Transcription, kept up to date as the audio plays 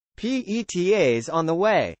PETAs on the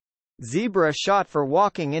way. Zebra shot for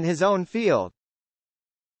walking in his own field.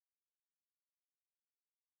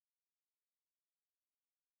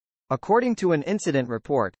 According to an incident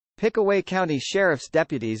report, Pickaway County Sheriff's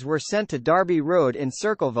deputies were sent to Darby Road in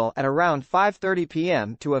Circleville at around 5:30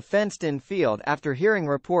 p.m. to a fenced-in field after hearing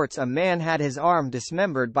reports a man had his arm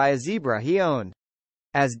dismembered by a zebra he owned.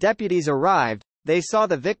 As deputies arrived, they saw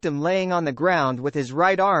the victim laying on the ground with his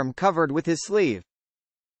right arm covered with his sleeve.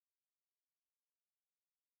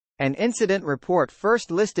 An incident report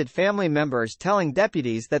first listed family members telling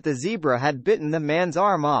deputies that the zebra had bitten the man's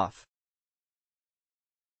arm off.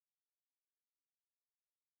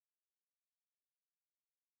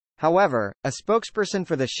 However, a spokesperson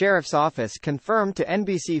for the sheriff's office confirmed to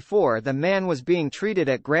NBC4 the man was being treated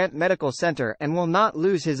at Grant Medical Center and will not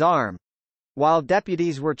lose his arm. While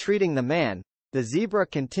deputies were treating the man, the zebra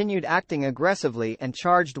continued acting aggressively and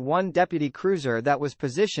charged one deputy cruiser that was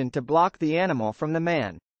positioned to block the animal from the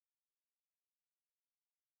man.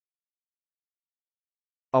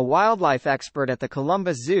 A wildlife expert at the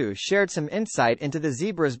Columbus Zoo shared some insight into the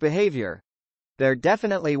zebra's behavior. They're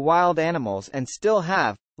definitely wild animals and still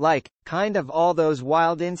have, kind of all those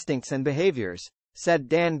wild instincts and behaviors, said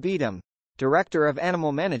Dan Beatum, director of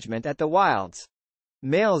animal management at the Wilds.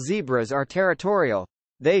 Male zebras are territorial,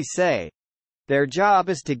 they say. Their job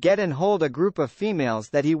is to get and hold a group of females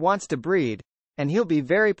that he wants to breed, and he'll be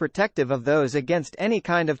very protective of those against any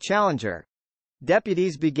kind of challenger.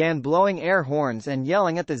 Deputies began blowing air horns and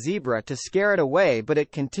yelling at the zebra to scare it away, but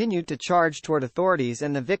it continued to charge toward authorities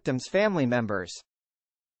and the victim's family members.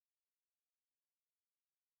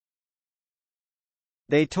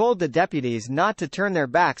 They told the deputies not to turn their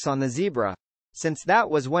backs on the zebra, since that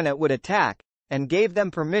was when it would attack, and gave them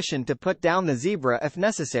permission to put down the zebra if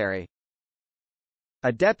necessary.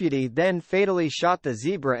 A deputy then fatally shot the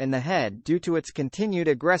zebra in the head due to its continued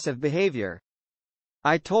aggressive behavior.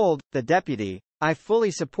 I told the deputy, I fully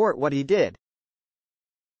support what he did.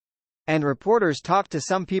 And reporters talked to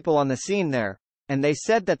some people on the scene there, and they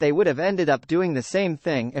said that they would have ended up doing the same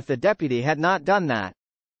thing if the deputy had not done that.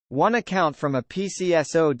 One account from a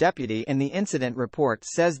PCSO deputy in the incident report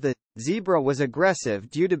says the zebra was aggressive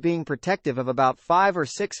due to being protective of about 5 or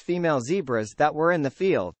 6 female zebras that were in the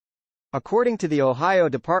field. According to the Ohio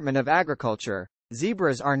Department of Agriculture,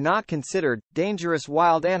 zebras are not considered dangerous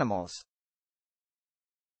wild animals.